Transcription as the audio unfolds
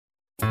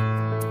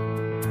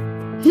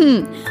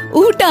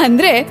ಊಟ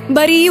ಅಂದ್ರೆ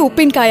ಬರೀ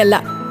ಉಪ್ಪಿನಕಾಯಿ ಅಲ್ಲ,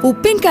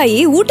 ಉಪ್ಪಿನಕಾಯಿ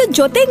ಊಟದ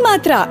ಜೊತೆಗ್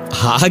ಮಾತ್ರ.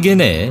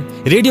 ಹಾಗೇನೆ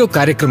ರೇಡಿಯೋ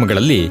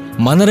ಕಾರ್ಯಕ್ರಮಗಳಲ್ಲಿ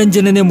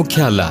ಮನರಂಜನೆ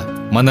ಮುಖ್ಯ ಅಲ್ಲ,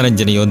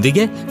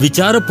 ಮನರಂಜನೆಯೊಂದಿಗೆ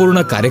ವಿಚಾರಪೂರ್ಣ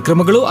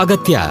ಕಾರ್ಯಕ್ರಮಗಳು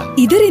ಅಗತ್ಯ.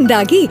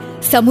 ಇದರಿಂದಾಗಿ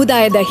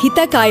ಸಮುದಾಯದ ಹಿತ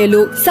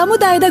ಕಾಯಲು,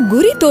 ಸಮುದಾಯದ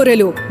ಗುರಿ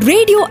ತೋರಲು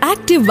ರೇಡಿಯೋ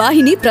ಆಕ್ಟಿವ್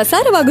ವಾಹಿನಿ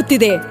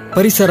ಪ್ರಸಾರವಾಗುತ್ತಿದೆ.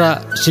 ಪರಿಸರ,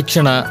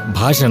 ಶಿಕ್ಷಣ,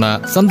 ಭಾಷಣ,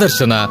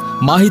 ಸಂದರ್ಶನ,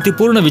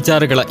 ಮಾಹಿತಿಪೂರ್ಣ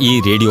ವಿಚಾರಗಳ ಈ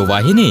ರೇಡಿಯೋ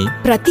ವಾಹಿನಿ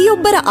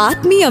ಪ್ರತಿಯೊಬ್ಬರ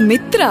ಆತ್ಮೀಯ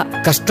ಮಿತ್ರ,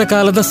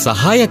 ಕಷ್ಟಕಾಲದ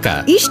ಸಹಾಯಕ,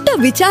 ಇಷ್ಟ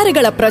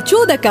ವಿಚಾರಗಳ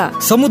ಪ್ರಚೋದಕ,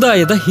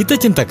 ಸಮುದಾಯದ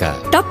ಹಿತಚಿಂತಕ.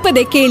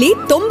 ತಪ್ಪದೆ ಕೇಳಿ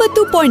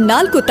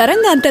 90.4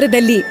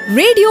 ತರಂಗಾಂತರದಲ್ಲಿ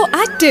ರೇಡಿಯೋ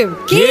ಆಕ್ಟಿವ್.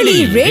 ಕೇಳಿ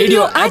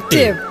ರೇಡಿಯೋ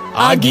ಆಕ್ಟಿವ್,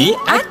 ಆಗಿ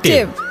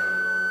ಆಕ್ಟಿವ್.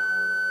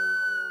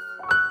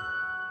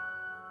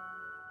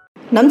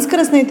 ನಮಸ್ಕಾರ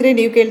ಸ್ನೇಹಿತರೆ,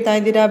 ನೀವು ಕೇಳ್ತಾ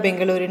ಇದ್ದೀರಾ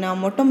ಬೆಂಗಳೂರಿನ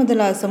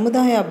ಮೊಟ್ಟಮೊದಲ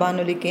ಸಮುದಾಯ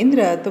ಬಾನುಲಿ ಕೇಂದ್ರ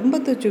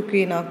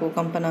 90.4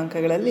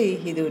 ಕಂಪನಾಂಕಗಳಲ್ಲಿ.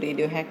 ಇದು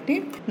ರೇಡಿಯೋ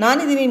ಆಕ್ಟಿವ್.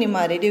 ನಾನಿದ್ದೀನಿ ನಿಮ್ಮ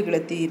ರೇಡಿಯೋ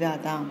ಗೆಳತಿ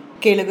ರಾಧಾ.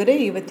 ಕೇಳುಗರೆ,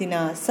 ಇವತ್ತಿನ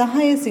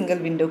ಸಹಾಯ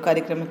ಸಿಂಗಲ್ ವಿಂಡೋ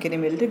ಕಾರ್ಯಕ್ರಮಕ್ಕೆ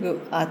ನಿಮ್ಮೆಲ್ಲರಿಗೂ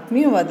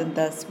ಆತ್ಮೀಯವಾದಂಥ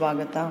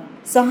ಸ್ವಾಗತ.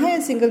 ಸಹಾಯ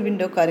ಸಿಂಗಲ್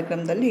ವಿಂಡೋ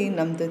ಕಾರ್ಯಕ್ರಮದಲ್ಲಿ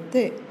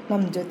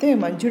ನಮ್ಮ ಜೊತೆ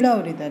ಮಂಜುಳಾ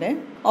ಅವರಿದ್ದಾರೆ.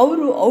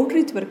 ಅವರು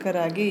ಔಟ್ರೀಚ್ ವರ್ಕರ್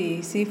ಆಗಿ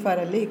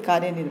ಸಿಫಾರಲ್ಲಿ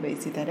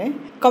ಕಾರ್ಯನಿರ್ವಹಿಸಿದ್ದಾರೆ.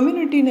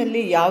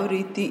 ಕಮ್ಯುನಿಟಿನಲ್ಲಿ ಯಾವ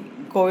ರೀತಿ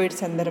ಕೋವಿಡ್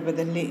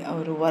ಸಂದರ್ಭದಲ್ಲಿ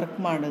ಅವರು ವರ್ಕ್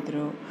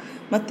ಮಾಡಿದ್ರು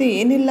ಮತ್ತು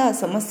ಏನೆಲ್ಲ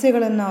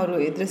ಸಮಸ್ಯೆಗಳನ್ನು ಅವರು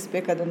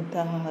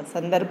ಎದುರಿಸಬೇಕಾದಂತಹ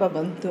ಸಂದರ್ಭ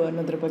ಬಂತು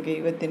ಅನ್ನೋದ್ರ ಬಗ್ಗೆ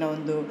ಇವತ್ತಿನ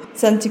ಒಂದು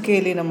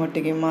ಸಂಚಿಕೆಯಲ್ಲಿ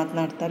ನಮ್ಮೊಟ್ಟಿಗೆ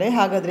ಮಾತನಾಡ್ತಾರೆ.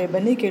 ಹಾಗಾದರೆ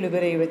ಬನ್ನಿ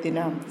ಕೇಳುಗರೆ, ಇವತ್ತಿನ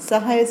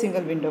ಸಹಾಯ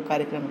ಸಿಂಗಲ್ ವಿಂಡೋ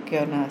ಕಾರ್ಯಕ್ರಮಕ್ಕೆ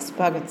ಅವ್ರನ್ನ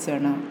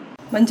ಸ್ವಾಗತಿಸೋಣ.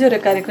 ಮಂಜುರ,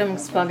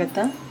 ಕಾರ್ಯಕ್ರಮಕ್ಕೆ ಸ್ವಾಗತ.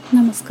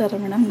 ನಮಸ್ಕಾರ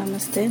ಮೇಡಮ್.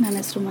 ನಮಸ್ತೆ, ನನ್ನ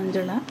ಹೆಸರು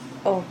ಮಂಜುಳಾ.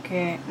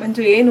 ಓಕೆ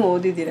ಮಂಜು, ಏನು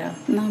ಓದಿದ್ದೀರಾ?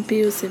 ನಾನು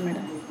PUC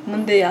ಮೇಡಮ್.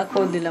 ಮುಂದೆ ಯಾಕೆ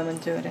ಓದಿಲ್ಲ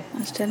ಮಂಜು ಅವರೇ?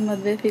 ಅಷ್ಟೇ,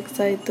 ಮದುವೆ ಫಿಕ್ಸ್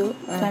ಆಯಿತು.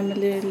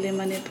 ಫ್ಯಾಮಿಲಿಯಲ್ಲಿ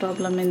ಮನೆ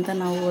ಪ್ರಾಬ್ಲಮ್ ಇಂದ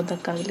ನಾವು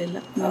ಓದೋಕ್ಕಾಗಲಿಲ್ಲ.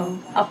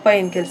 ಅಪ್ಪ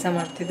ಏನು ಕೆಲಸ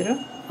ಮಾಡ್ತಿದ್ರು?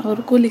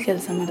 ಅವರು ಕೂಲಿ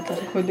ಕೆಲಸ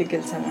ಮಾಡ್ತಾರೆ. ಕೂಲಿ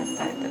ಕೆಲಸ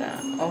ಮಾಡ್ತಾ ಇದ್ದೀರಾ?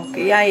 ಓಕೆ.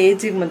 ಯಾವ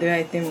ಏಜಿಗೆ ಮದುವೆ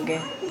ಆಯ್ತು ನಿಮಗೆ?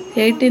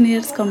 18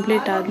 ಇಯರ್ಸ್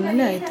ಕಂಪ್ಲೀಟ್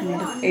ಆದಮೇಲೆ ಆಯಿತು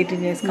ಮೇಡಮ್.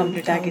 18 ಇಯರ್ಸ್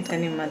ಕಂಪ್ಲೀಟ್ ಆಗಿತ್ತ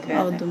ನಿಮ್ಮ ಮದುವೆ?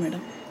 ಹೌದು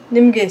ಮೇಡಮ್.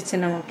 ನಿಮಗೆ ಎಷ್ಟು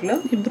ಜನ ಮಕ್ಕಳು?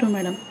 ಇಬ್ಬರು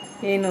ಮೇಡಮ್.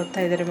 ಏನು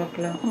ಓದ್ತಾ ಇದ್ದಾರೆ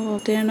ಮಕ್ಕಳು?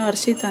 ಏನು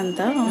ಹರ್ಷಿತ್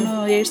ಅಂತ, ಅವನು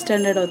 8th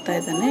ಸ್ಟ್ಯಾಂಡರ್ಡ್ ಓದ್ತಾ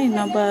ಇದ್ದಾನೆ.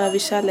 ಇನ್ನೊಬ್ಬ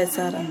ವಿಶಾಲ್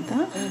SR ಅಂತ,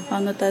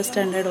 ಅವನು 3rd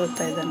ಸ್ಟ್ಯಾಂಡರ್ಡ್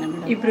ಓದ್ತಾ ಇದ್ದಾನೆ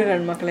ಮೇಡಮ್. ಇಬ್ರು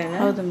ಗಂಡು ಮಕ್ಕಳೇನ?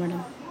 ಹೌದು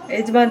ಮೇಡಮ್.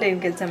 ಯಜಮಾನ್ರು ಏನು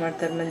ಕೆಲಸ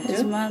ಮಾಡ್ತಾರೆ ಮಂಜು?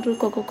 ಯಜಮಾನರು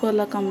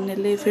ಕೊಕೊಕೋಲಾ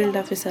ಕಂಪ್ನಿಯಲ್ಲಿ ಫೀಲ್ಡ್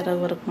ಆಫೀಸರ್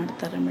ಆಗಿ ವರ್ಕ್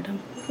ಮಾಡ್ತಾರೆ ಮೇಡಮ್.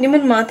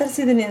 ನಿಮ್ಮನ್ನು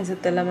ಮಾತಾಡ್ಸಿದ್ದೀನಿ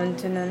ಅನ್ಸುತ್ತಲ್ಲ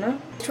ಮಂಜು ನಾನು?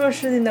 ಎಷ್ಟು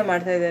ವರ್ಷದಿಂದ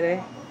ಮಾಡ್ತಾ ಇದ್ದಾರೆ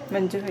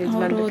ಮಂಜು?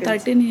 ಅವರು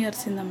 13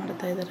 ಇಯರ್ಸಿಂದ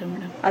ಮಾಡ್ತಾ ಇದ್ದಾರೆ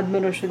ಮೇಡಮ್.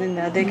 13 ವರ್ಷದಿಂದ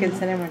ಅದೇ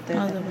ಕೆಲಸನೇ ಮಾಡ್ತಾ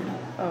ಇದ್ದಾರೆ? ಹೌದು ಮೇಡಮ್.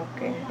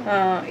 ಓಕೆ.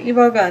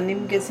 ಇವಾಗ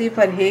ನಿಮಗೆ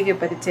ಸಿಫಾರ್ ಹೇಗೆ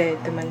ಪರಿಚಯ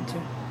ಆಯಿತು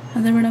ಮಂಜು?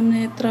 ಅದೇ ಮೇಡಮ್,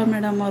 ನೇತ್ರ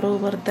ಮೇಡಮ್ ಅವರು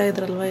ಬರ್ತಾ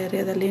ಇದ್ರಲ್ವ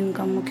ಏರಿಯಾದಲ್ಲಿ,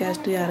 ಇನ್ಕಮ್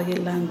ಕ್ಯಾಸ್ಟ್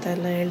ಯಾರಿಗಿಲ್ಲ ಅಂತ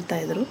ಎಲ್ಲ ಹೇಳ್ತಾ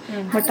ಇದ್ರು.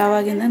 ಬಟ್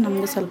ಆವಾಗಿಂದ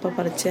ನಮಗೂ ಸ್ವಲ್ಪ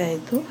ಪರಿಚಯ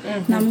ಆಯಿತು.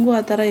 ನಮಗೂ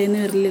ಆ ಥರ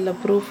ಏನೂ ಇರಲಿಲ್ಲ,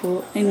 ಪ್ರೂಫು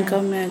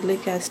ಇನ್ಕಮ್ ಆಗಲಿ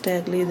ಕ್ಯಾಸ್ಟೇ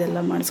ಆಗಲಿ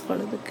ಇದೆಲ್ಲ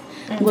ಮಾಡಿಸ್ಕೊಳ್ಳೋದಕ್ಕೆ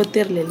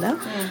ಗೊತ್ತಿರಲಿಲ್ಲ.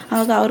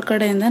 ಆಗ ಅವ್ರ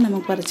ಕಡೆಯಿಂದ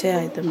ನಮಗೆ ಪರಿಚಯ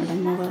ಆಯಿತು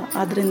ಮೇಡಮ್.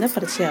 ಅದರಿಂದ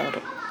ಪರಿಚಯ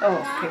ಅವರು.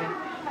 ಓಕೆ.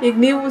 ಈಗ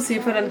ನೀವು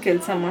ಸಿಫಾರಲ್ಲಿ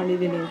ಕೆಲಸ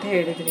ಮಾಡಿದ್ದೀನಿ ಅಂತ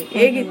ಹೇಳಿದ್ರಿ,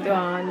 ಹೇಗಿತ್ತು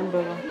ಆ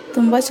ಅನುಭವ?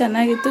 ತುಂಬ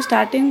ಚೆನ್ನಾಗಿತ್ತು.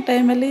 ಸ್ಟಾರ್ಟಿಂಗ್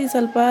ಟೈಮಲ್ಲಿ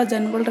ಸ್ವಲ್ಪ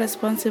ಜನಗಳ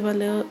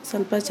ರೆಸ್ಪಾನ್ಸಿಬಲ್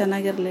ಸ್ವಲ್ಪ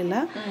ಚೆನ್ನಾಗಿರಲಿಲ್ಲ.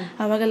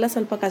 ಅವಾಗೆಲ್ಲ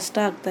ಸ್ವಲ್ಪ ಕಷ್ಟ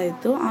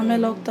ಆಗ್ತಾಯಿತ್ತು.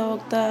 ಆಮೇಲೆ ಹೋಗ್ತಾ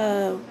ಹೋಗ್ತಾ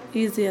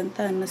ಈಸಿ ಅಂತ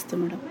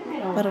ಅನ್ನಿಸ್ತು ಮೇಡಮ್.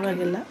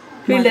 ಪರವಾಗಿಲ್ಲ.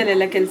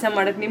 ಫೀಲ್ಡಲ್ಲೆಲ್ಲ ಕೆಲಸ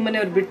ಮಾಡಕ್ಕೆ ನಿಮ್ಮ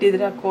ಮನೆಯವ್ರು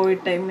ಬಿಟ್ಟಿದ್ರ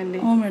ಕೋವಿಡ್ ಟೈಮಲ್ಲಿ?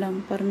 ಹ್ಞೂ ಮೇಡಮ್,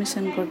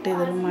 ಪರ್ಮಿಷನ್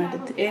ಕೊಟ್ಟಿದ್ರು,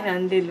 ಮಾಡಿದ್ದೆ. ಏನು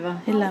ಅಂದಿಲ್ವಾ?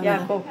 ಇಲ್ಲ.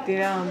 ಯಾಕೆ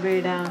ಹೋಗ್ತೀರಾ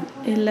ಬೇಡ?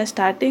 ಇಲ್ಲ,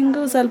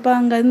 ಸ್ಟಾರ್ಟಿಂಗು ಸ್ವಲ್ಪ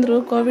ಹಂಗಂದ್ರು.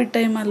 ಕೋವಿಡ್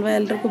ಟೈಮ್ ಅಲ್ವಾ,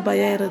 ಎಲ್ರಿಗೂ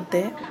ಭಯ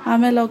ಇರುತ್ತೆ.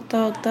 ಆಮೇಲೆ ಹೋಗ್ತಾ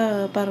ಹೋಗ್ತಾ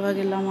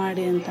ಪರವಾಗಿಲ್ಲ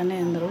ಮಾಡಿ ಅಂತಾನೆ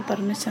ಅಂದರು.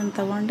 ಪರ್ಮಿಷನ್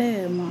ತಗೊಂಡೆ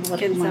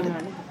ಕೆಲಸ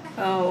ಮಾಡಿ.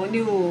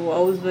 ನೀವು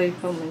ಹೌಸ್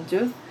ವೈಫ್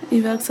ಮಂಜು?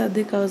 ಇವಾಗ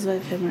ಸದ್ಯಕ್ಕೆ ಹೌಸ್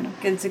ವೈಫೇ ಮೇಡಮ್.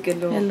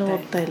 ಕೆಲಸಕ್ಕೆಲ್ಲೂ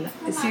ಹೋಗ್ತಾ ಇಲ್ಲ.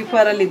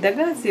 ಸಿಫಾರಲ್ಲಿ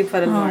ಇದ್ದಾಗ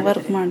ಸಿಫಾರಲ್ಲಿ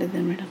ವರ್ಕ್ ಮಾಡಿದ್ದೆ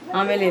ಮೇಡಮ್.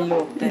 ಆಮೇಲೆ ಎಲ್ಲೂ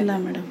ಹೋಗ್ತಾ ಇಲ್ಲ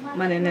ಮೇಡಮ್.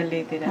 ಮನೆಯಲ್ಲಿ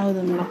ಇದ್ದೀರಾ?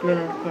 ಹೌದು ಮೇಡಮ್. ಮಕ್ಕಳು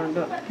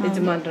ನೋಡ್ಕೊಂಡು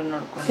ಯಜಮಾನ್ರು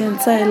ನೋಡ್ಕೊಂಡು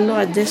ಕೆಲಸ ಎಲ್ಲೂ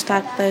ಅಡ್ಜಸ್ಟ್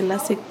ಆಗ್ತಾ ಇಲ್ಲ,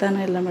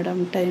 ಸಿಗ್ತಾನೆ ಇಲ್ಲ ಮೇಡಮ್.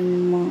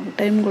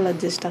 ಟೈಮ್ಗಳು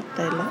ಅಡ್ಜಸ್ಟ್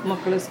ಆಗ್ತಾ ಇಲ್ಲ.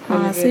 ಮಕ್ಕಳು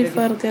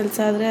ಸಿಫಾರ್ ಕೆಲಸ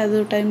ಆದರೆ ಅದು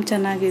ಟೈಮ್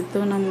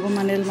ಚೆನ್ನಾಗಿತ್ತು. ನಮಗೂ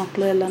ಮನೇಲಿ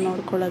ಮಕ್ಕಳು ಎಲ್ಲ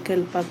ನೋಡ್ಕೊಳ್ಳೋಕೆ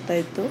ಹೆಲ್ಪ್ ಆಗ್ತಾ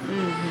ಇತ್ತು.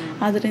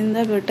 ಅದರಿಂದ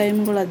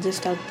ಟೈಮ್ಗಳು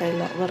ಅಡ್ಜಸ್ಟ್ ಆಗ್ತಾ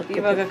ಇಲ್ಲ. ವರ್ಕ್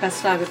ಇವಾಗ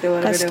ಕಷ್ಟ ಆಗುತ್ತೆ,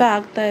 ಕಷ್ಟ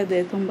ಆಗ್ತಾ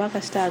ಇದೆ, ತುಂಬ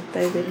ಕಷ್ಟ ಆಗ್ತಾ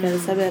ಇದೆ.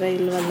 ಕೆಲಸ ಬೇರೆ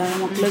ಇಲ್ವಲ್ಲ,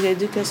 ಮಕ್ಳಿಗೆ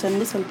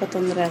ಎಜುಕೇಷನ್ಗೆ ಸ್ವಲ್ಪ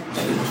ತೊಂದರೆ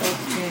ಆಗ್ತಾ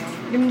ಇದೆ.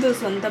 ನಿಮ್ಮದು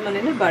ಸ್ವಂತ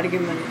ಮನೆಯೇ ಬಾಡಿಗೆ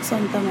ಮನೆ?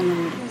 ಸ್ವಂತ ಮನೆ.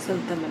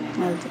 ಸ್ವಂತ ಮನೆ.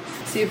 ಹೌದು.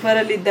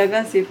 ಸಿಫಾರಲ್ಲಿ ಇದ್ದಾಗ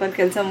ಸಿಫಾರ್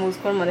ಕೆಲಸ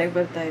ಮುಗಿಸ್ಕೊಂಡು ಮನೆಗೆ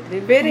ಬರ್ತಾ ಇದ್ರಿ.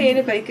 ಬೇರೆ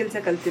ಏನು ಕೈ ಕೆಲಸ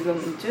ಕಲ್ತಿಲ್ವ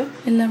ಮುಂಚೆ?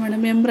 ಇಲ್ಲ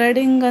ಮೇಡಮ್,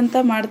 ಎಂಬ್ರಾಯ್ಡಿಂಗ್ ಅಂತ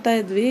ಮಾಡ್ತಾ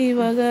ಇದ್ವಿ.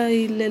 ಇವಾಗ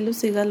ಇಲ್ಲೆಲ್ಲೂ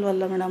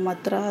ಸಿಗಲ್ವಲ್ಲ ಮೇಡಮ್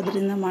ಹತ್ರ,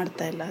 ಅದರಿಂದ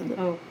ಮಾಡ್ತಾ ಇಲ್ಲ ಅದು.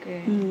 ಓಕೆ.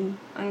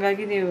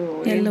 ಹಂಗಾಗಿ ನೀವು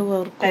ಎಲ್ಲೂ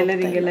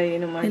ಟೈಲರಿಂಗ್ ಎಲ್ಲ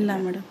ಏನು ಇಲ್ಲ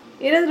ಮೇಡಮ್.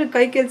 ಏನಾದರೂ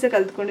ಕೈ ಕೆಲಸ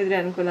ಕಲ್ತ್ಕೊಂಡಿದ್ರೆ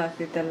ಅನುಕೂಲ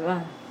ಆಗ್ತಿತ್ತಲ್ವಾ?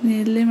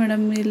 ಇಲ್ಲಿ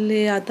ಮೇಡಮ್, ಇಲ್ಲಿ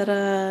ಆ ಥರ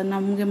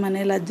ನಮಗೆ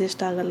ಮನೇಲಿ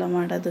ಅಡ್ಜಸ್ಟ್ ಆಗಲ್ಲ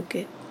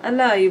ಮಾಡೋದಕ್ಕೆ.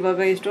 ಅಲ್ಲ, ಇವಾಗ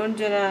ಎಷ್ಟೊಂದು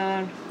ಜನ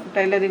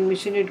ಟೈಲರಿಂಗ್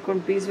ಮಿಷಿನ್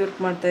ಇಟ್ಕೊಂಡು ಪೀಸ್ ವರ್ಕ್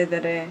ಮಾಡ್ತಾ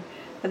ಇದ್ದಾರೆ.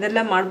 ಅದೆಲ್ಲ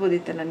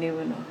ಮಾಡ್ಬೋದಿತ್ತಲ್ಲ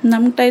ನೀವು?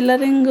 ನಮ್ಗೆ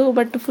ಟೈಲರಿಂಗು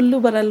ಬಟ್ ಫುಲ್ಲು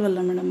ಬರಲ್ವಲ್ಲ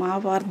ಮೇಡಮ್.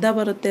 ಅರ್ಧ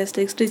ಬರುತ್ತೆ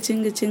ಅಷ್ಟೇ.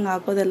 ಸ್ಟಿಚಿಂಗ್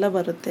ಹಾಕೋದೆಲ್ಲ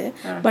ಬರುತ್ತೆ,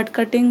 ಬಟ್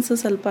ಕಟ್ಟಿಂಗ್ಸು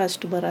ಸ್ವಲ್ಪ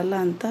ಅಷ್ಟು ಬರಲ್ಲ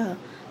ಅಂತ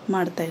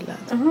ಮಾಡ್ತಾ ಇಲ್ಲ.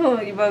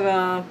 ಇವಾಗ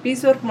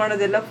ಪೀಸ್ ವರ್ಕ್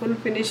ಮಾಡೋದೆಲ್ಲ ಫುಲ್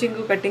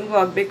ಫಿನಿಶಿಂಗು ಕಟ್ಟಿಂಗು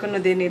ಆಗಬೇಕು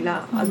ಅನ್ನೋದೇನಿಲ್ಲ.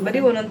 ಅದು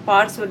ಬರೀ ಒಂದೊಂದು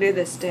ಪಾರ್ಟ್ಸ್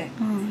ಹೊಲಿಯೋದಷ್ಟೇ.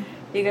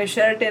 ಈಗ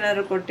ಶರ್ಟ್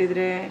ಏನಾದ್ರು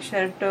ಕೊಟ್ಟಿದ್ರೆ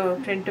ಶರ್ಟ್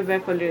ಫ್ರಂಟ್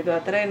ಬ್ಯಾಕ್ ಹೊಲಿಯೋದು, ಆ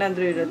ಥರ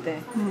ಏನಾದರೂ ಇರುತ್ತೆ.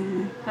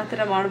 ಆ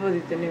ಥರ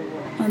ಮಾಡ್ಬೋದಿತ್ತು ನೀವು?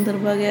 ಅದ್ರ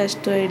ಬಗ್ಗೆ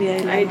ಅಷ್ಟು ಐಡಿಯಾ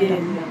ಇಲ್ಲ.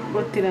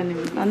 ಗೊತ್ತಿಲ್ಲ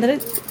ನಿಮಗೆ? ಅಂದರೆ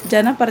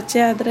ಜನ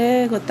ಪರಿಚಯ ಆದರೆ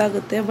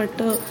ಗೊತ್ತಾಗುತ್ತೆ,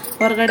 ಬಟ್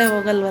ಹೊರಗಡೆ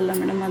ಹೋಗಲ್ವಲ್ಲ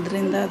ಮೇಡಮ್,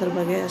 ಅದರಿಂದ ಅದ್ರ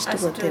ಬಗ್ಗೆ ಅಷ್ಟು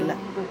ಗೊತ್ತಿಲ್ಲ.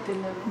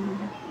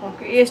 ಗೊತ್ತಿಲ್ಲ.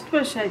 ಓಕೆ, ಎಷ್ಟು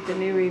ವರ್ಷ ಆಯ್ತು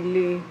ನೀವು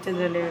ಇಲ್ಲಿ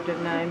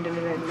ಚಂದ್ರಲೇಔಟಲ್ಲಿ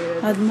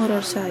 13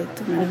 ವರ್ಷ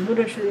ಆಯಿತು. 13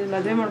 ವರ್ಷದಿಂದ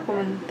ಮದುವೆ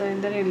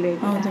ಮಾಡ್ಕೊಂಬಂತಂದ್ರೆ ಇಲ್ಲೇ?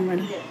 ಹೌದು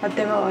ಮೇಡಮ್.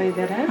 ಅತ್ತೆ ಮಾವ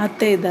ಇದ್ದಾರೆ?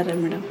 ಅತ್ತೆ ಇದ್ದಾರೆ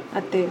ಮೇಡಮ್.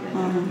 ಅತ್ತೆ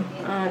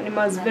ನಿಮ್ಮ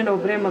ಹಸ್ಬೆಂಡ್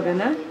ಒಬ್ಬರೇ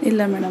ಮಗನ?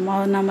 ಇಲ್ಲ ಮೇಡಮ್,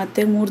 ನಮ್ಮ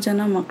ಅತ್ತೆ 3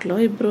 ಜನ ಮಕ್ಕಳು,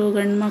 2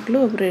 ಗಂಡು ಮಕ್ಕಳು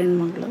 1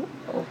 ಹೆಣ್ಮಕ್ಳು.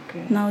 ಓಕೆ,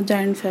 ನಾವು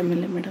ಜಾಯಿಂಟ್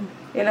ಫ್ಯಾಮಿಲಿ ಮೇಡಮ್.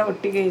 ಎಲ್ಲ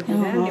ಒಟ್ಟಿಗೆ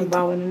ಇದ್ದೀರಾ? ನಿಮ್ಮ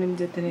ಭಾವನು ನಿಮ್ಮ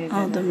ಜೊತೆನೇ?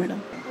 ಹೌದು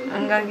ಮೇಡಮ್.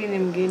 ಹಂಗಾಗಿ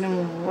ನಿಮ್ಗೇನು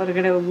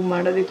ಹೊರಗಡೆ ಹೋಗಿ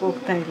ಮಾಡೋದಕ್ಕೆ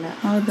ಹೋಗ್ತಾ ಇಲ್ಲ?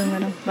 ಹೌದು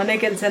ಮೇಡಮ್. ಮನೆ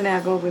ಕೆಲಸನೇ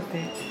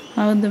ಆಗೋಗುತ್ತೆ?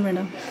 ಹೌದು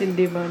ಮೇಡಮ್.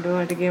 ತಿಂಡಿ ಮಾಡು,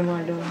 ಅಡುಗೆ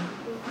ಮಾಡು,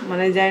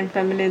 ಮನೆ ಜಾಯಿಂಟ್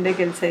ಫ್ಯಾಮಿಲಿಯಿಂದ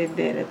ಕೆಲಸ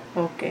ಇದ್ದೇ ಇರುತ್ತೆ.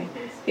 ಓಕೆ,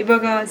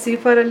 ಇವಾಗ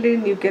C4ಅಲ್ಲಿ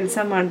ನೀವು ಕೆಲಸ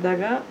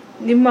ಮಾಡಿದಾಗ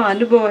ನಿಮ್ಮ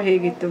ಅನುಭವ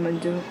ಹೇಗಿತ್ತು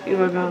ಮಂಜು?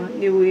 ಇವಾಗ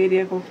ನೀವು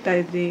ಏರಿಯಾಗೆ ಹೋಗ್ತಾ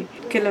ಇದ್ರಿ,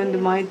 ಕೆಲವೊಂದು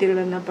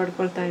ಮಾಹಿತಿಗಳನ್ನು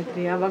ಪಡ್ಕೊಳ್ತಾ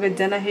ಇದ್ರಿ, ಆವಾಗ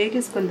ಜನ ಹೇಗೆ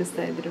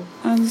ಸ್ಪಂದಿಸ್ತಾ ಇದ್ರು?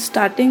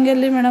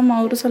 ಸ್ಟಾರ್ಟಿಂಗಲ್ಲಿ ಮೇಡಮ್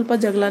ಅವರು ಸ್ವಲ್ಪ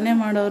ಜಗಳನೇ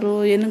ಮಾಡೋರು.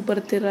 ಏನಕ್ಕೆ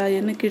ಬರ್ತೀರಾ,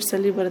 ಏನಕ್ಕೆ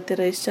ಕಿಡ್ಸಲ್ಲಿ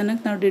ಬರ್ತೀರಾ, ಎಷ್ಟು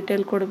ಜನಕ್ಕೆ ನಾವು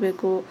ಡೀಟೇಲ್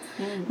ಕೊಡಬೇಕು,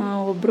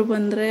 ಒಬ್ಬರು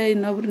ಬಂದರೆ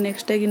ಇನ್ನೊಬ್ರು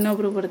ನೆಕ್ಸ್ಟ್ ಡೇಗೆ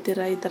ಇನ್ನೊಬ್ರು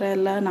ಬರ್ತೀರಾ, ಈ ಥರ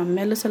ಎಲ್ಲ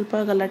ನಮ್ಮೇಲೂ ಸ್ವಲ್ಪ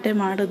ಗಲಾಟೆ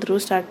ಮಾಡಿದ್ರು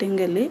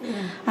ಸ್ಟಾರ್ಟಿಂಗಲ್ಲಿ.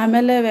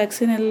 ಆಮೇಲೆ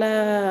ವ್ಯಾಕ್ಸಿನ್ ಎಲ್ಲ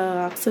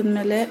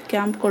ಹಾಕ್ಸಿದ್ಮೇಲೆ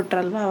ಕ್ಯಾಂಪ್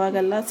ಕೊಟ್ರಲ್ವ,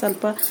 ಅವಾಗೆಲ್ಲ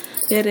ಸ್ವಲ್ಪ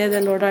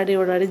ಏರಿಯಾದಲ್ಲಿ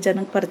ಓಡಾಡಿ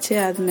ಜನಕ್ಕೆ ಪರಿಚಯ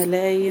ಆದಮೇಲೆ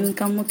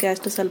ಇನ್ಕಮ್ಮು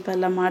ಕ್ಯಾಸ್ಟ್ ಸ್ವಲ್ಪ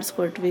ಎಲ್ಲ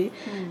ಮಾಡಿಸ್ಕೊಟ್ವಿ.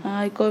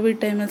 ಕೋವಿಡ್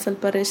ಟೈಮಲ್ಲಿ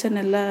ಸ್ವಲ್ಪ ರೇಷನ್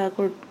ಎಲ್ಲ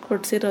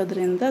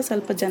ಕೊಡ್ಸಿರೋದ್ರಿಂದ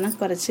ಸ್ವಲ್ಪ ಜನಕ್ಕೆ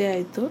ಪರಿಚಯ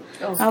ಆಯಿತು.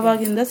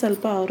 ಆವಾಗಿಂದ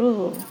ಸ್ವಲ್ಪ ಅವರು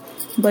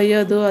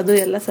ಬೈಯೋದು ಅದು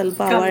ಎಲ್ಲ ಸ್ವಲ್ಪ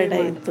ಅವಾಯ್ಡ್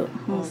ಆಯಿತು.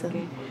 ಹ್ಞೂ ಸರ್.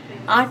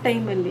 ಆ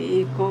ಟೈಮಲ್ಲಿ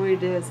ಈ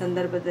ಕೋವಿಡ್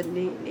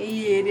ಸಂದರ್ಭದಲ್ಲಿ ಈ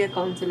ಏರಿಯಾ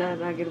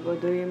ಕೌನ್ಸಿಲರ್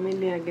ಆಗಿರ್ಬೋದು,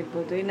 MLA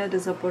ಆಗಿರ್ಬೋದು,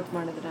 ಏನಾದರೂ ಸಪೋರ್ಟ್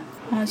ಮಾಡಿದ್ರ?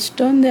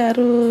 ಅಷ್ಟೊಂದು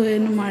ಯಾರು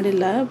ಏನು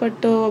ಮಾಡಿಲ್ಲ.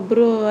 ಬಟ್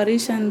ಒಬ್ಬರು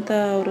ಹರೀಶ್ ಅಂತ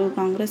ಅವರು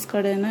ಕಾಂಗ್ರೆಸ್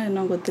ಕಡೆನೋ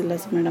ಏನೋ ಗೊತ್ತಿಲ್ಲ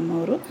ಮೇಡಮ್,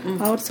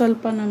 ಅವ್ರು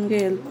ಸ್ವಲ್ಪ ನಮಗೆ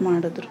ಹೆಲ್ಪ್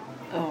ಮಾಡಿದ್ರು.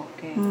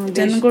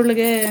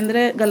 ಜನಗಳಿಗೆ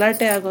ಅಂದರೆ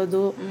ಗಲಾಟೆ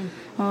ಆಗೋದು,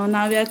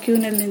 ನಾವ್ಯಾಕೆ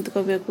ಕ್ಯೂನಲ್ಲಿ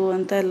ನಿಂತ್ಕೋಬೇಕು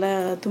ಅಂತ ಎಲ್ಲ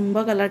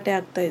ತುಂಬ ಗಲಾಟೆ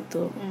ಆಗ್ತಾ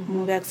ಇತ್ತು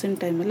ವ್ಯಾಕ್ಸಿನ್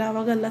ಟೈಮಲ್ಲಿ.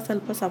 ಅವಾಗೆಲ್ಲ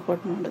ಸ್ವಲ್ಪ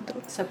ಸಪೋರ್ಟ್ ಮಾಡಿದ್ರು.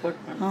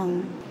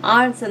 ಆ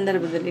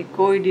ಸಂದರ್ಭದಲ್ಲಿ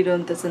ಕೋವಿಡ್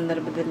ಇರುವಂಥ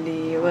ಸಂದರ್ಭದಲ್ಲಿ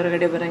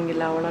ಹೊರಗಡೆ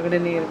ಬರಂಗಿಲ್ಲ,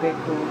 ಒಳಗಡೆನೇ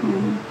ಇರಬೇಕು.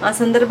 ಆ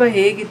ಸಂದರ್ಭ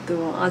ಹೇಗಿತ್ತು?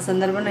 ಆ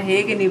ಸಂದರ್ಭನ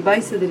ಹೇಗೆ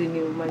ನಿಭಾಯಿಸಿದ್ರಿ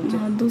ನೀವು ಮಂಜು?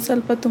 ಅದು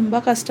ಸ್ವಲ್ಪ ತುಂಬ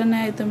ಕಷ್ಟನೇ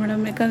ಆಯಿತು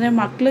ಮೇಡಮ್. ಯಾಕಂದರೆ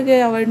ಮಕ್ಳಿಗೆ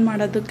ಅವಾಯ್ಡ್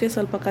ಮಾಡೋದಕ್ಕೆ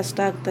ಸ್ವಲ್ಪ ಕಷ್ಟ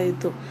ಆಗ್ತಾ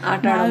ಇತ್ತು.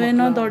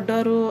 ನಾವೇನೋ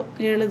ದೊಡ್ಡವರು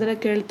ಹೇಳಿದ್ರೆ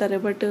ಕೇಳ್ತಾರೆ,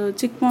 ಬಟ್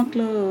ಚಿಕ್ಕ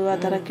ಮಕ್ಕಳು ಆ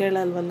ಥರ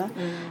ಕೇಳಲ್ವಲ್ಲ,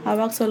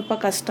 ಅವಾಗ ಸ್ವಲ್ಪ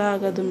ಕಷ್ಟ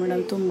ಆಗೋದು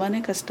ಮೇಡಮ್. ತುಂಬಾ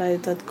ಕಷ್ಟ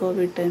ಆಯಿತು ಅದು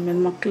ಕೋವಿಡ್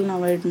ಟೈಮಲ್ಲಿ. ಮಕ್ಕಳನ್ನ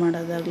ಅವಾಯ್ಡ್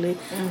ಮಾಡೋದಾಗಲಿ,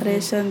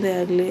 ರೇಷನ್ದೇ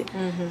ಆಗಲಿ,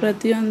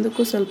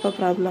 ಪ್ರತಿಯೊಂದಕ್ಕೂ ಸ್ವಲ್ಪ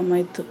ಪ್ರಾಬ್ಲಮ್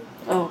ಆಯಿತು.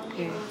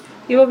 ಓಕೆ,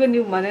 ಇವಾಗ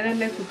ನೀವು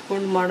ಮನೆಯಲ್ಲೇ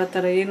ಕುತ್ಕೊಂಡು ಮಾಡೋ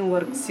ಥರ ಏನು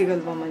ವರ್ಕ್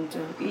ಸಿಗಲ್ವಾ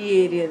ಮಂಜು ಈ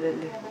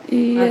ಏರಿಯಾದಲ್ಲಿ?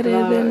 ಈ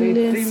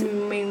ಏರಿಯಾದಲ್ಲಿ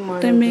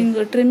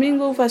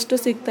ಟ್ರಿಮ್ಮಿಂಗು ಫಸ್ಟ್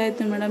ಸಿಗ್ತಾ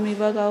ಇತ್ತು ಮೇಡಮ್.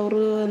 ಇವಾಗ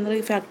ಅವರು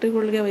ಅಂದರೆ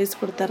ಫ್ಯಾಕ್ಟ್ರಿಗಳಿಗೆ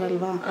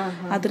ವಹಿಸ್ಕೊಡ್ತಾರಲ್ವಾ,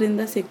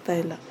 ಅದರಿಂದ ಸಿಗ್ತಾ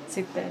ಇಲ್ಲ.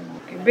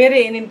 ಬೇರೆ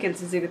ಏನೇನು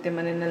ಕೆಲಸ ಸಿಗುತ್ತೆ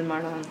ಮನೆಯಲ್ಲಿ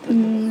ಮಾಡೋ ಅಂತ?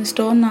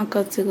 ಸ್ಟೋನ್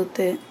ಹಾಕೋದು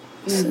ಸಿಗುತ್ತೆ,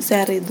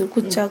 ಸ್ಯಾರಿದು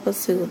ಕುಚ್ಚು ಹಾಕೋದು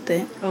ಸಿಗುತ್ತೆ,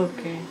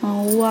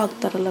 ಹೂವು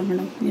ಹಾಕ್ತಾರಲ್ಲ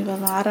ಮೇಡಮ್,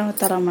 ಇವಾಗ ಹಾರ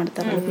ಥರ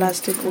ಮಾಡ್ತಾರಲ್ಲ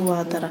ಪ್ಲಾಸ್ಟಿಕ್ ಹೂವು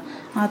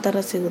ಆ ಥರ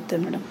ಸಿಗುತ್ತೆ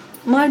ಮೇಡಮ್.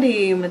 ಮಾಡಿ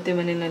ಮತ್ತೆ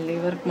ಮನೆಯಲ್ಲಿ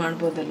ವರ್ಕ್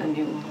ಮಾಡ್ಬೋದಲ್ಲ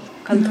ನೀವು?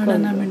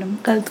 ನೋಡೋಣ ಮೇಡಮ್,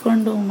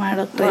 ಕಲ್ತ್ಕೊಂಡು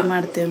ಮಾಡೋಕೆ ಟ್ರೈ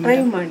ಮಾಡ್ತೇವೆ. ಟ್ರೈ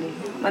ಮಾಡಿ.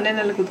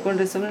 ಮನೆಯಲ್ಲಿ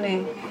ಕುತ್ಕೊಂಡ್ರೆ ಸುಮ್ಮನೆ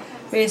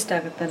ವೇಸ್ಟ್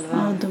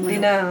ಆಗುತ್ತಲ್ವಾ?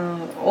 ದಿನ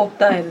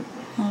ಹೋಗ್ತಾ ಇರುತ್ತೆ.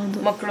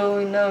 ಮಕ್ಕಳು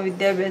ಇನ್ನೂ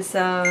ವಿದ್ಯಾಭ್ಯಾಸ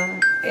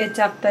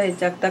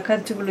ಹೆಚ್ಚಾಗ್ತಾ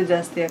ಖರ್ಚುಗಳು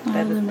ಜಾಸ್ತಿ ಆಗ್ತಾ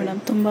ಇದೆ ಮೇಡಮ್.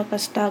 ತುಂಬಾ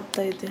ಕಷ್ಟ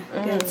ಆಗ್ತಾ ಇದೆ,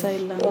 ಕೆಲಸ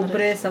ಇಲ್ಲ,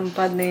 ಒಬ್ಬರೇ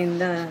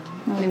ಸಂಪಾದನೆಯಿಂದ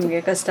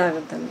ನಿಮಗೆ ಕಷ್ಟ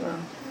ಆಗುತ್ತಲ್ವಾ?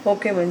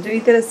 ಓಕೆ ಮಂಜು, ಈ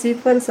ಥರ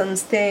C4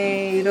 ಸಂಸ್ಥೆ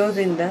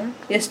ಇರೋದ್ರಿಂದ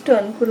ಎಷ್ಟು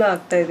ಅನುಕೂಲ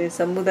ಆಗ್ತಾ ಇದೆ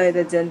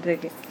ಸಮುದಾಯದ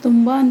ಜನರಿಗೆ?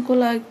 ತುಂಬ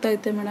ಅನುಕೂಲ ಆಗ್ತಾ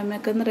ಇದೆ ಮೇಡಮ್.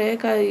 ಯಾಕಂದರೆ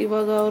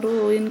ಇವಾಗ ಅವರು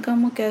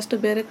ಇನ್ಕಮ್ ಕ್ಯಾಸ್ಟ್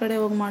ಬೇರೆ ಕಡೆ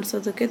ಹೋಗಿ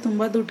ಮಾಡಿಸೋದಕ್ಕೆ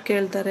ತುಂಬ ದುಡ್ಡು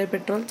ಕೇಳ್ತಾರೆ,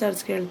 ಪೆಟ್ರೋಲ್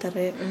ಚಾರ್ಜ್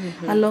ಕೇಳ್ತಾರೆ,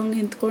 ಅಲ್ಲೋಗಿ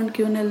ನಿಂತ್ಕೊಂಡು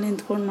ಕ್ಯೂನಲ್ಲಿ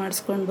ನಿಂತ್ಕೊಂಡು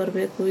ಮಾಡಿಸ್ಕೊಂಡು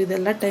ಬರಬೇಕು,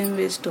 ಇದೆಲ್ಲ ಟೈಮ್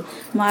ವೇಸ್ಟು.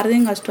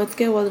 ಮಾರ್ನಿಂಗ್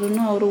ಅಷ್ಟೊತ್ತಿಗೆ ಹೋದ್ರೂ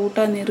ಅವರು ಊಟ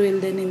ನೀರು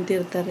ಇಲ್ಲದೆ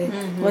ನಿಂತಿರ್ತಾರೆ.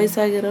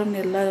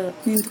 ವಯಸ್ಸಾಗಿರೋರ್ನೆಲ್ಲ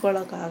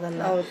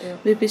ನಿಂತ್ಕೊಳ್ಳೋಕ್ಕಾಗಲ್ಲ,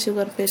 BP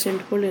ಶುಗರ್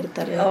ಪೇಷಂಟ್ಗಳು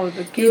ಇರ್ತಾರೆ.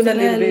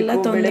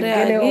 ಎಲ್ಲ ತೊಂದರೆ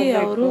ಆಗಿ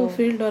ಅವರು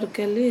ಫೀಲ್ಡ್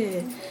ವರ್ಕಲ್ಲಿ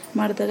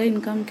ಮಾಡಿದಾಗ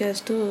ಇನ್ಕಮ್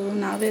ಕ್ಯಾಸ್ಟು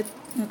ನಾವೇ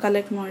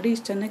ಕಲೆಕ್ಟ್ ಮಾಡಿ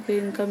ಇಷ್ಟು ಜನಕ್ಕೆ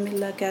ಇನ್ಕಮ್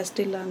ಇಲ್ಲ, ಕ್ಯಾಸ್ಟ್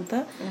ಇಲ್ಲ ಅಂತ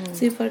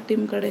C4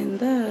 ಟೀಮ್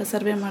ಕಡೆಯಿಂದ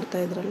ಸರ್ವೆ ಮಾಡ್ತಾ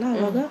ಇದ್ರಲ್ಲ,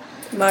 ಅವಾಗ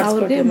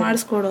ಅವ್ರಿಗೆ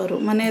ಮಾಡಿಸ್ಕೊಡೋರು.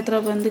 ಮನೆ ಹತ್ರ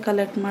ಬಂದು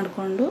ಕಲೆಕ್ಟ್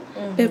ಮಾಡಿಕೊಂಡು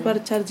ಪೇಪರ್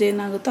ಚಾರ್ಜ್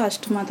ಏನಾಗುತ್ತೋ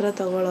ಅಷ್ಟು ಮಾತ್ರ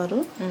ತಗೊಳ್ಳೋರು.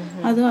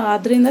 ಅದು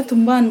ಅದರಿಂದ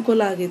ತುಂಬ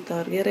ಅನುಕೂಲ ಆಗಿತ್ತು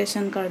ಅವ್ರಿಗೆ.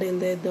 ರೇಷನ್ ಕಾರ್ಡ್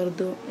ಇಲ್ಲದೆ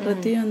ಇದ್ದವ್ರದ್ದು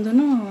ಪ್ರತಿಯೊಂದೂ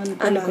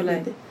ಅನುಕೂಲ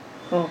ಆಗಿದೆ.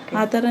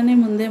 ಆ ಥರನೇ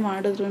ಮುಂದೆ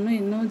ಮಾಡಿದ್ರು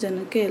ಇನ್ನೂ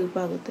ಜನಕ್ಕೆ ಹೆಲ್ಪ್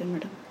ಆಗುತ್ತೆ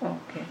ಮೇಡಮ್.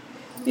 ಓಕೆ,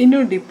 ಇನ್ನು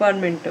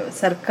ಡಿಪಾರ್ಟ್ಮೆಂಟ್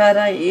ಸರ್ಕಾರ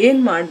ಏನು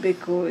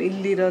ಮಾಡಬೇಕು,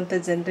 ಇಲ್ಲಿರೋಂಥ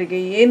ಜನರಿಗೆ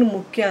ಏನು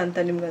ಮುಖ್ಯ ಅಂತ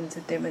ನಿಮ್ಗೆ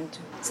ಅನಿಸುತ್ತೆ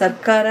ಮಂಜು?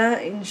 ಸರ್ಕಾರ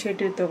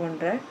ಇನಿಷಿಯೇಟಿವ್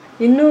ತೊಗೊಂಡ್ರೆ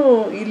ಇನ್ನೂ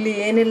ಇಲ್ಲಿ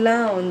ಏನೆಲ್ಲ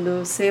ಒಂದು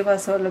ಸೇವಾ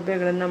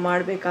ಸೌಲಭ್ಯಗಳನ್ನು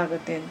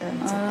ಮಾಡಬೇಕಾಗತ್ತೆ ಅಂತ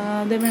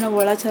ಅದೇ ಮೇಡಮ್,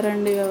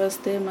 ಒಳಚರಂಡಿ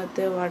ವ್ಯವಸ್ಥೆ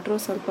ಮತ್ತು ವಾಟ್ರು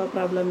ಸ್ವಲ್ಪ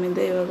ಪ್ರಾಬ್ಲಮ್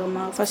ಇದೆ.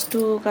 ಇವಾಗ ಫಸ್ಟು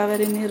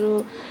ಕಾವೇರಿ ನೀರು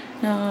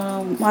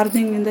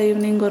ಮಾರ್ನಿಂಗಿಂದ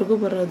ಈವ್ನಿಂಗ್ವರೆಗೂ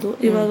ಬರೋದು,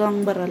 ಇವಾಗ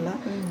ಹಂಗೆ ಬರಲ್ಲ,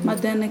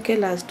 ಮಧ್ಯಾಹ್ನಕ್ಕೆ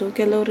ಲಾಸ್ಟು.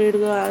 ಕೆಲವರು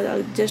ಹಿಡ್ಗು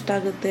ಅಡ್ಜಸ್ಟ್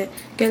ಆಗುತ್ತೆ,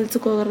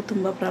 ಕೆಲ್ಸಕ್ಕೆ ಹೋಗೋರು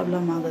ತುಂಬ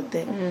ಪ್ರಾಬ್ಲಮ್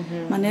ಆಗುತ್ತೆ.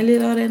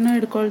 ಮನೇಲಿರೋರೇನೋ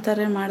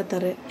ಹಿಡ್ಕೊಳ್ತಾರೆ,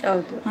 ಮಾಡ್ತಾರೆ,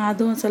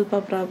 ಅದು ಒಂದು ಸ್ವಲ್ಪ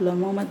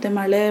ಪ್ರಾಬ್ಲಮ್ಮು. ಮತ್ತು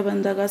ಮಳೆ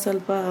ಬಂದಾಗ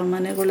ಸ್ವಲ್ಪ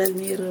ಮನೆಗಳಲ್ಲಿ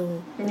ನೀರು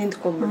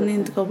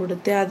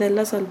ನಿಂತ್ಕೊಬಿಡುತ್ತೆ,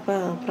 ಅದೆಲ್ಲ ಸ್ವಲ್ಪ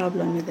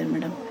ಪ್ರಾಬ್ಲಮ್ ಇದೆ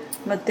ಮೇಡಮ್.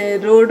 ಮತ್ತು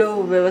ರೋಡ್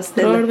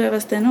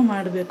ವ್ಯವಸ್ಥೆನೂ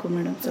ಮಾಡಬೇಕು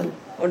ಮೇಡಮ್,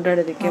 ಸ್ವಲ್ಪ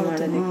ಓಡಾಡೋದಕ್ಕೆ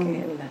ಮಾಡೋದಕ್ಕೆ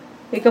ಎಲ್ಲ.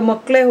 ಈಗ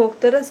ಮಕ್ಕಳೇ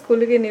ಹೋಗ್ತಾರೆ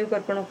ಸ್ಕೂಲಿಗೆ, ನೀವು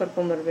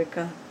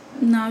ಕರ್ಕೊಂಬರ್ಬೇಕಾ?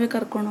 ನಾವೇ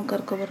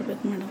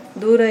ಕರ್ಕೊಬರ್ಬೇಕು ಮೇಡಮ್.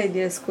 ದೂರ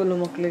ಇದೆಯಾ ಸ್ಕೂಲು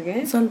ಮಕ್ಕಳಿಗೆ?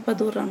 ಸ್ವಲ್ಪ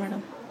ದೂರ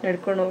ಮೇಡಮ್.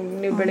 ನಡ್ಕೊಂಡು ಹೋಗಿ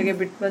ನೀವು ಬೆಳಿಗ್ಗೆ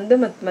ಬಿಟ್ಟು ಬಂದು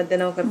ಮತ್ತೆ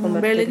ಮಧ್ಯಾಹ್ನ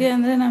ಕರ್ಕೊಂಡು ಬೆಳಿಗ್ಗೆ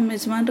ಅಂದ್ರೆ ನಮ್ಮ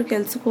ಯಜಮಾನ್ರು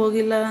ಕೆಲ್ಸಕ್ಕೆ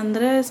ಹೋಗಿಲ್ಲ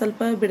ಅಂದ್ರೆ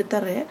ಸ್ವಲ್ಪ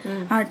ಬಿಡ್ತಾರೆ,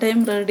 ಆ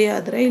ಟೈಮ್ ರೆಡಿ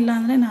ಆದ್ರೆ, ಇಲ್ಲ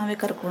ಅಂದ್ರೆ ನಾವೇ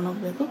ಕರ್ಕೊಂಡು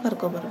ಹೋಗ್ಬೇಕು,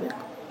 ಕರ್ಕೊಬರ್ಬೇಕು.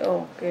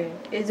 ಓಕೆ.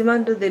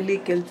 ಯಜಮಾನ್ರದ್ದು ಎಲ್ಲಿ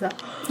ಕೆಲಸ?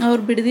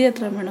 ಅವ್ರು ಬಿಡದಿ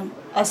ಹತ್ರ ಮೇಡಮ್.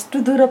 ಅಷ್ಟು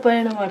ದೂರ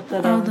ಪ್ರಯಾಣ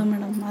ಮಾಡ್ತಾರೆ? ಹೌದು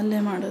ಮೇಡಮ್, ಅಲ್ಲೇ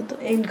ಮಾಡೋದು.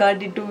 ಏನ್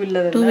ಗಾಡಿ ಟೂ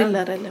ವೀಲರ್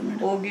ಅಲ್ಲೇ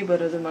ಮೇಡಮ್ ಹೋಗಿ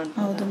ಬರೋದು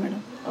ಮಾಡ್ತಾರೆ? ಹೌದು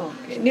ಮೇಡಮ್.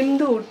 ಓಕೆ.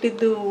 ನಿಮ್ದು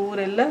ಹುಟ್ಟಿದ್ದು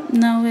ಊರೆಲ್ಲ?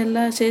 ನಾವೆಲ್ಲ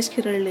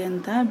ಶೇಷಕಿರಳ್ಳಿ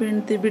ಅಂತ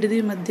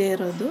ಬಿಡದಿ ಮಧ್ಯೆ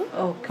ಇರೋದು,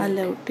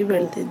 ಅಲ್ಲೇ ಹುಟ್ಟಿ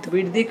ಬೆಳೆದಿದ್ದು.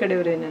 ಬಿಡದಿ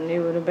ಕಡೆಯವ್ರೇನ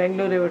ನೀವು?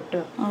 ಬೆಂಗಳೂರೇ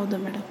ಒಟ್ಟು? ಹೌದು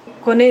ಮೇಡಮ್.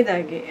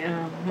 ಕೊನೆಯದಾಗಿ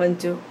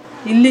ಮಂಜು,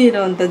 ಇಲ್ಲಿ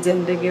ಇರೋವಂಥ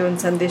ಜನರಿಗೆ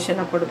ಒಂದು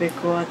ಸಂದೇಶನ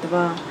ಕೊಡಬೇಕು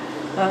ಅಥವಾ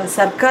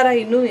ಸರ್ಕಾರ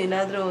ಇನ್ನೂ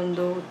ಏನಾದರೂ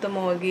ಒಂದು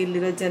ಉತ್ತಮವಾಗಿ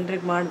ಇಲ್ಲಿರೋ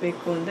ಜನರಿಗೆ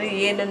ಮಾಡಬೇಕು ಅಂದರೆ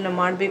ಏನನ್ನ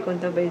ಮಾಡಬೇಕು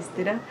ಅಂತ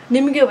ಬಯಸ್ತೀರಾ?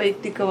 ನಿಮಗೆ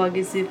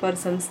ವೈಯಕ್ತಿಕವಾಗಿ ಸಿಫಾರ್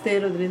ಸಂಸ್ಥೆ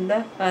ಇರೋದ್ರಿಂದ,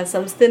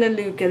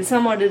 ಸಂಸ್ಥೆನಲ್ಲಿ ಕೆಲಸ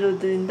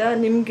ಮಾಡಿರೋದ್ರಿಂದ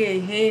ನಿಮಗೆ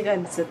ಹೇಗೆ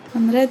ಅನಿಸುತ್ತೆ?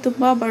 ಅಂದರೆ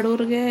ತುಂಬ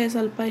ಬಡವ್ರಿಗೆ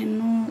ಸ್ವಲ್ಪ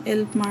ಇನ್ನೂ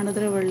ಹೆಲ್ಪ್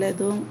ಮಾಡಿದ್ರೆ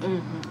ಒಳ್ಳೆಯದು.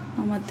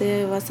 ಮತ್ತು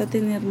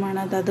ವಸತಿ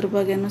ನಿರ್ಮಾಣದ ಅದ್ರ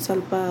ಬಗ್ಗೆನೂ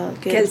ಸ್ವಲ್ಪ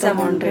ಕೆಲಸ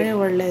ಮಾಡಿದ್ರೆ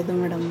ಒಳ್ಳೆಯದು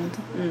ಮೇಡಮ್.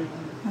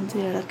 ಅದು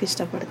ಹೇಳಕ್ಕೆ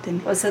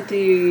ಇಷ್ಟಪಡ್ತೀನಿ.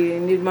 ವಸತಿ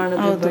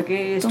ನಿರ್ಮಾಣದ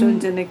ಬಗ್ಗೆ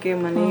ಎಷ್ಟೊಂದು ಜನಕ್ಕೆ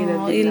ಮನೆ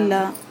ಇಲ್ಲ,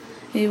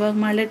 ಇವಾಗ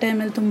ಮಳೆ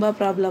ಟೈಮಲ್ಲಿ ತುಂಬ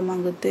ಪ್ರಾಬ್ಲಮ್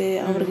ಆಗುತ್ತೆ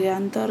ಅವ್ರಿಗೆ,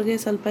 ಅಂಥವ್ರಿಗೆ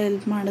ಸ್ವಲ್ಪ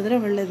ಹೆಲ್ಪ್ ಮಾಡಿದ್ರೆ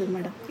ಒಳ್ಳೇದು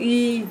ಮೇಡಮ್. ಈ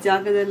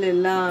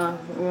ಜಾಗದಲ್ಲೆಲ್ಲ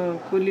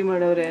ಕೂಲಿ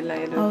ಮಾಡೋರೆ ಎಲ್ಲ?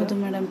 ಹೌದು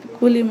ಮೇಡಮ್,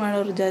 ಕೂಲಿ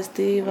ಮಾಡೋರು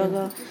ಜಾಸ್ತಿ. ಇವಾಗ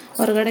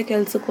ಹೊರಗಡೆ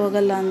ಕೆಲ್ಸಕ್ಕೆ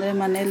ಹೋಗಲ್ಲ ಅಂದರೆ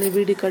ಮನೇಲಿ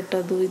ಬೀಡಿ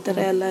ಕಟ್ಟೋದು ಈ ಥರ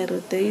ಎಲ್ಲ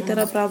ಇರುತ್ತೆ. ಈ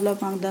ಥರ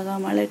ಪ್ರಾಬ್ಲಮ್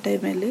ಆಗಿದಾಗ ಮಳೆ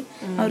ಟೈಮಲ್ಲಿ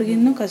ಅವ್ರಿಗೆ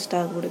ಇನ್ನೂ ಕಷ್ಟ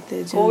ಆಗ್ಬಿಡುತ್ತೆ.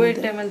 ಕೋವಿಡ್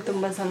ಟೈಮಲ್ಲಿ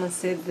ತುಂಬ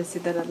ಸಮಸ್ಯೆ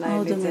ಎದುರಿಸಿದಾರಲ್ಲ?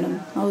 ಹೌದು ಮೇಡಮ್.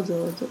 ಹೌದು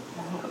ಹೌದು.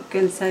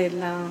 ಕೆಲಸ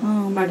ಇಲ್ಲ,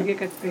 ಬಾಡಿಗೆ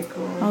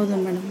ಕಟ್ಟಬೇಕು. ಹೌದು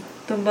ಮೇಡಮ್,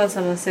 ತುಂಬ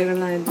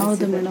ಸಮಸ್ಯೆಗಳನ್ನ.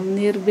 ಹೌದು ಮೇಡಮ್.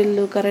 ನೀರು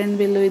ಬಿಲ್ಲು, ಕರೆಂಟ್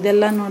ಬಿಲ್ಲು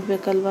ಇದೆಲ್ಲ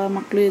ನೋಡ್ಬೇಕಲ್ವಾ,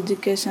 ಮಕ್ಕಳು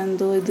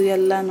ಎಜುಕೇಶನ್ದು ಇದು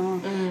ಎಲ್ಲಾನು.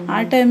 ಆ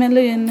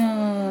ಟೈಮಲ್ಲೂ ಏನು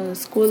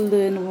ಸ್ಕೂಲ್ದು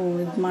ಏನು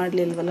ಇದು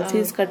ಮಾಡಲಿಲ್ವಲ್ಲ,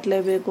 ಫೀಸ್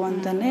ಕಟ್ಟಲೇಬೇಕು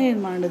ಅಂತಾನೆ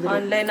ಮಾಡಿದ್ರು.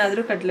 ಆನ್ಲೈನ್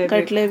ಆದರೂ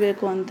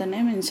ಕಟ್ಟಲೇಬೇಕು ಅಂತಾನೆ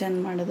ಮೆನ್ಷನ್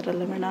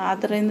ಮಾಡಿದ್ರಲ್ಲ ಮೇಡಮ್,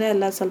 ಅದರಿಂದ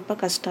ಎಲ್ಲ ಸ್ವಲ್ಪ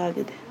ಕಷ್ಟ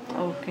ಆಗಿದೆ.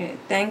 ಓಕೆ,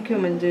 ಥ್ಯಾಂಕ್ ಯು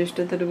ಮಂಜು.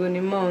 ಇಷ್ಟೊತ್ತರೆಗೂ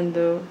ನಿಮ್ಮ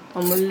ಒಂದು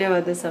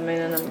ಅಮೂಲ್ಯವಾದ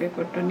ಸಮಯನ ನಮಗೆ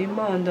ಕೊಟ್ಟು ನಿಮ್ಮ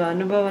ಒಂದು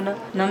ಅನುಭವನ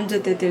ನಮ್ಮ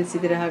ಜೊತೆ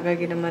ತಿಳಿಸಿದರೆ,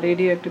 ಹಾಗಾಗಿ ನಮ್ಮ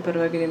ರೇಡಿಯೋ ಆಕ್ಟಿವ್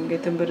ಪರವಾಗಿ ನಿಮಗೆ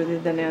ತುಂಬ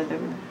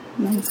ಧನ್ಯವಾದಗಳು.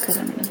 ನಮಸ್ಕಾರ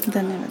ಮೇಡಮ್,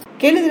 ಧನ್ಯವಾದ.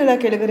 ಕೇಳಿದ್ರಲ್ಲ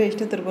ಕೆಳಗಡೆ,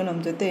 ಇಷ್ಟೊತ್ತರೆಗೂ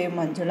ನಮ್ಮ ಜೊತೆ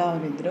ಮಂಜುಳಾ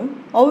ಅವರಿದ್ದರು.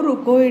 ಅವರು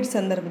ಕೋವಿಡ್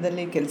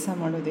ಸಂದರ್ಭದಲ್ಲಿ ಕೆಲಸ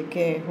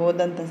ಮಾಡೋದಕ್ಕೆ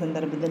ಹೋದಂಥ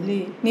ಸಂದರ್ಭದಲ್ಲಿ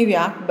ನೀವು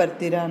ಯಾಕೆ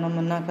ಬರ್ತೀರಾ,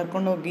 ನಮ್ಮನ್ನು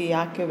ಕರ್ಕೊಂಡೋಗಿ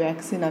ಯಾಕೆ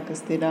ವ್ಯಾಕ್ಸಿನ್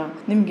ಹಾಕಿಸ್ತೀರಾ,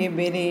 ನಿಮಗೆ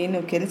ಬೇರೆ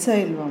ಏನು ಕೆಲಸ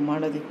ಇಲ್ವಾ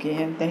ಮಾಡೋದಕ್ಕೆ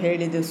ಅಂತ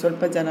ಹೇಳಿದ್ದು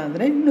ಸ್ವಲ್ಪ ಜನ.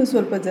 ಅಂದರೆ ಇನ್ನೂ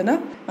ಸ್ವಲ್ಪ ಜನ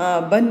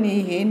ಬನ್ನಿ,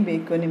 ಏನು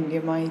ಬೇಕು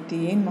ನಿಮಗೆ ಮಾಹಿತಿ,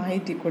 ಏನು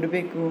ಮಾಹಿತಿ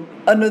ಕೊಡಬೇಕು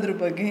ಅನ್ನೋದ್ರ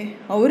ಬಗ್ಗೆ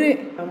ಅವರೇ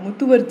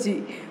ಮುತುವರ್ಜಿ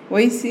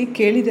ವಹಿಸಿ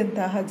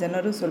ಕೇಳಿದಂತಹ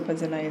ಜನರು ಸ್ವಲ್ಪ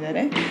ಜನ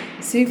ಇದ್ದಾರೆ.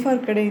 ಸಿಫಾರ್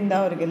ಕಡೆಯಿಂದ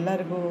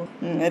ಅವ್ರಿಗೆಲ್ಲರಿಗೂ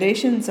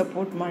ರೇಷನ್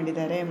ಸಪೋರ್ಟ್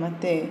ಮಾಡಿದ್ದಾರೆ.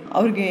 ಮತ್ತು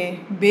ಅವ್ರಿಗೆ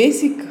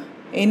ಬೇಸಿಕ್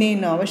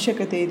ಏನೇನು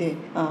ಅವಶ್ಯಕತೆ ಇದೆ,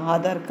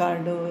 ಆಧಾರ್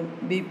ಕಾರ್ಡು,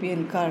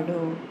 BPL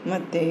ಕಾರ್ಡು,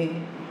 ಮತ್ತು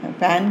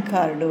ಪ್ಯಾನ್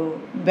ಕಾರ್ಡು,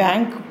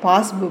 ಬ್ಯಾಂಕ್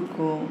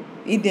ಪಾಸ್ಬುಕ್ಕು,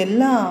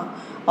 ಇದೆಲ್ಲ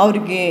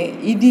ಅವ್ರಿಗೆ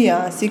ಇದೆಯಾ,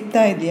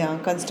 ಸಿಗ್ತಾ ಇದೆಯಾ,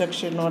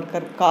 ಕನ್ಸ್ಟ್ರಕ್ಷನ್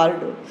ವರ್ಕರ್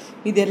ಕಾರ್ಡು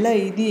ಇದೆಲ್ಲ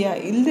ಇದೆಯಾ,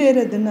 ಇಲ್ಲದೇ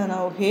ಇರೋದನ್ನು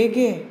ನಾವು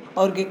ಹೇಗೆ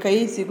ಅವ್ರಿಗೆ ಕೈ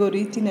ಸಿಗೋ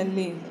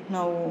ರೀತಿಯಲ್ಲಿ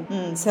ನಾವು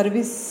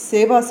ಸರ್ವಿಸ್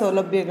ಸೇವಾ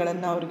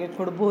ಸೌಲಭ್ಯಗಳನ್ನು ಅವ್ರಿಗೆ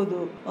ಕೊಡ್ಬೋದು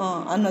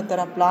ಅನ್ನೋ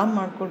ಥರ ಪ್ಲಾನ್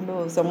ಮಾಡಿಕೊಂಡು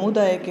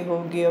ಸಮುದಾಯಕ್ಕೆ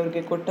ಹೋಗಿ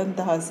ಅವ್ರಿಗೆ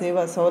ಕೊಟ್ಟಂತಹ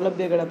ಸೇವಾ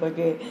ಸೌಲಭ್ಯಗಳ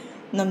ಬಗ್ಗೆ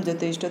ನಮ್ಮ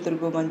ಜೊತೆ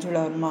ಇಷ್ಟೊತ್ತರೆಗೂ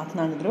ಮಂಜುಳಾ ಅವರು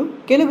ಮಾತನಾಡಿದ್ರು.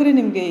 ಕೆಲವರೇ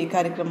ನಿಮಗೆ ಈ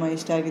ಕಾರ್ಯಕ್ರಮ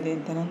ಇಷ್ಟ ಆಗಿದೆ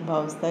ಅಂತ ನಾನು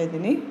ಭಾವಿಸ್ತಾ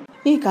ಇದ್ದೀನಿ.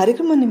 ಈ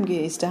ಕಾರ್ಯಕ್ರಮ ನಿಮಗೆ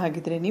ಇಷ್ಟ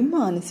ಆಗಿದ್ರೆ ನಿಮ್ಮ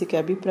ಅನಿಸಿಕೆ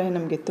ಅಭಿಪ್ರಾಯ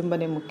ನಮಗೆ ತುಂಬಾ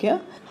ಮುಖ್ಯ.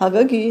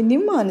 ಹಾಗಾಗಿ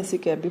ನಿಮ್ಮ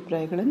ಅನಿಸಿಕೆ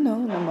ಅಭಿಪ್ರಾಯಗಳನ್ನು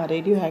ನಮ್ಮ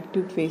ರೇಡಿಯೋ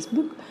ಆಕ್ಟಿವ್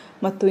ಫೇಸ್ಬುಕ್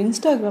ಮತ್ತು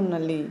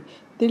ಇನ್ಸ್ಟಾಗ್ರಾಮ್ನಲ್ಲಿ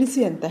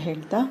ತಿಳಿಸಿ ಅಂತ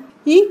ಹೇಳ್ತಾ,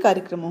 ಈ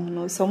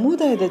ಕಾರ್ಯಕ್ರಮವನ್ನು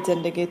ಸಮುದಾಯದ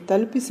ಜನರಿಗೆ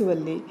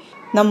ತಲುಪಿಸುವಲ್ಲಿ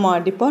ನಮ್ಮ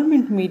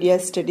department media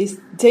studies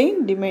Jain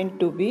demand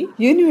to B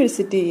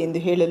university ಎಂದು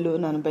ಹೇಳಲು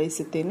ನಾನು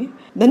ಬಯಸುತ್ತೇನೆ.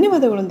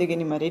 ಧನ್ಯವಾದಗಳೊಂದಿಗೆ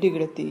ನಿಮ್ಮ ರೇಡಿಯೋ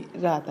ಗೆಳತಿ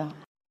ರಾಧಾ.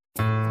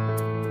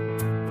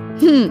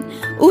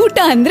 ಊಟ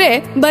ಅಂದ್ರೆ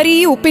ಬರೀ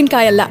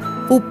ಉಪ್ಪಿನಕಾಯಲ್ಲ,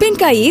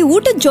 ಉಪ್ಪಿನಕಾಯಿ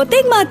ಊಟದ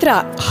ಜೊತೆಗೆ ಮಾತ್ರ.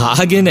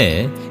 ಹಾಗೇನೆ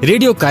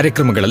ರೇಡಿಯೋ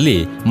ಕಾರ್ಯಕ್ರಮಗಳಲ್ಲಿ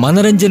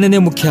ಮನರಂಜನೆ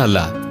ಮುಖ್ಯ ಅಲ್ಲ,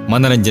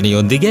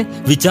 ಮನರಂಜನೆಯೊಂದಿಗೆ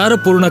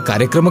ವಿಚಾರಪೂರ್ಣ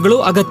ಕಾರ್ಯಕ್ರಮಗಳು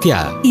ಅಗತ್ಯ.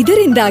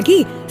 ಇದರಿಂದಾಗಿ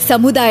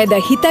ಸಮುದಾಯದ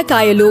ಹಿತ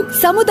ಕಾಯಲು,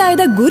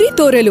 ಸಮುದಾಯದ ಗುರಿ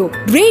ತೋರಲು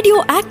ರೇಡಿಯೋ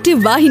ಆಕ್ಟಿವ್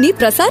ವಾಹಿನಿ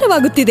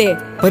ಪ್ರಸಾರವಾಗುತ್ತಿದೆ.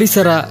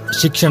 ಪರಿಸರ,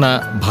 ಶಿಕ್ಷಣ,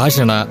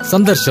 ಭಾಷಣ,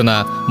 ಸಂದರ್ಶನ,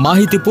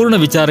 ಮಾಹಿತಿಪೂರ್ಣ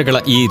ವಿಚಾರಗಳ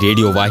ಈ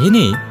ರೇಡಿಯೋ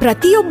ವಾಹಿನಿ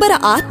ಪ್ರತಿಯೊಬ್ಬರ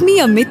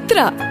ಆತ್ಮೀಯ ಮಿತ್ರ,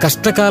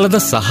 ಕಷ್ಟಕಾಲದ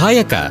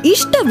ಸಹಾಯಕ,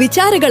 ಇಷ್ಟ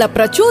ವಿಚಾರಗಳ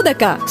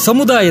ಪ್ರಚೋದಕ,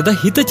 ಸಮುದಾಯದ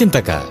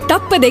ಹಿತಚಿಂತಕ.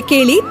 ತಪ್ಪದೆ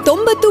ಕೇಳಿ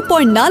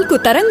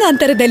 90.4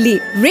 ತರಂಗಾಂತರದಲ್ಲಿ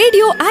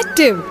ರೇಡಿಯೋ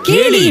ಆಕ್ಟಿವ್.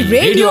 ಕೇಳಿ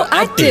ರೇಡಿಯೋ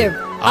ಆಕ್ಟಿವ್,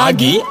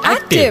 ಆಗಿ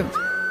ಆಕ್ಟಿವ್.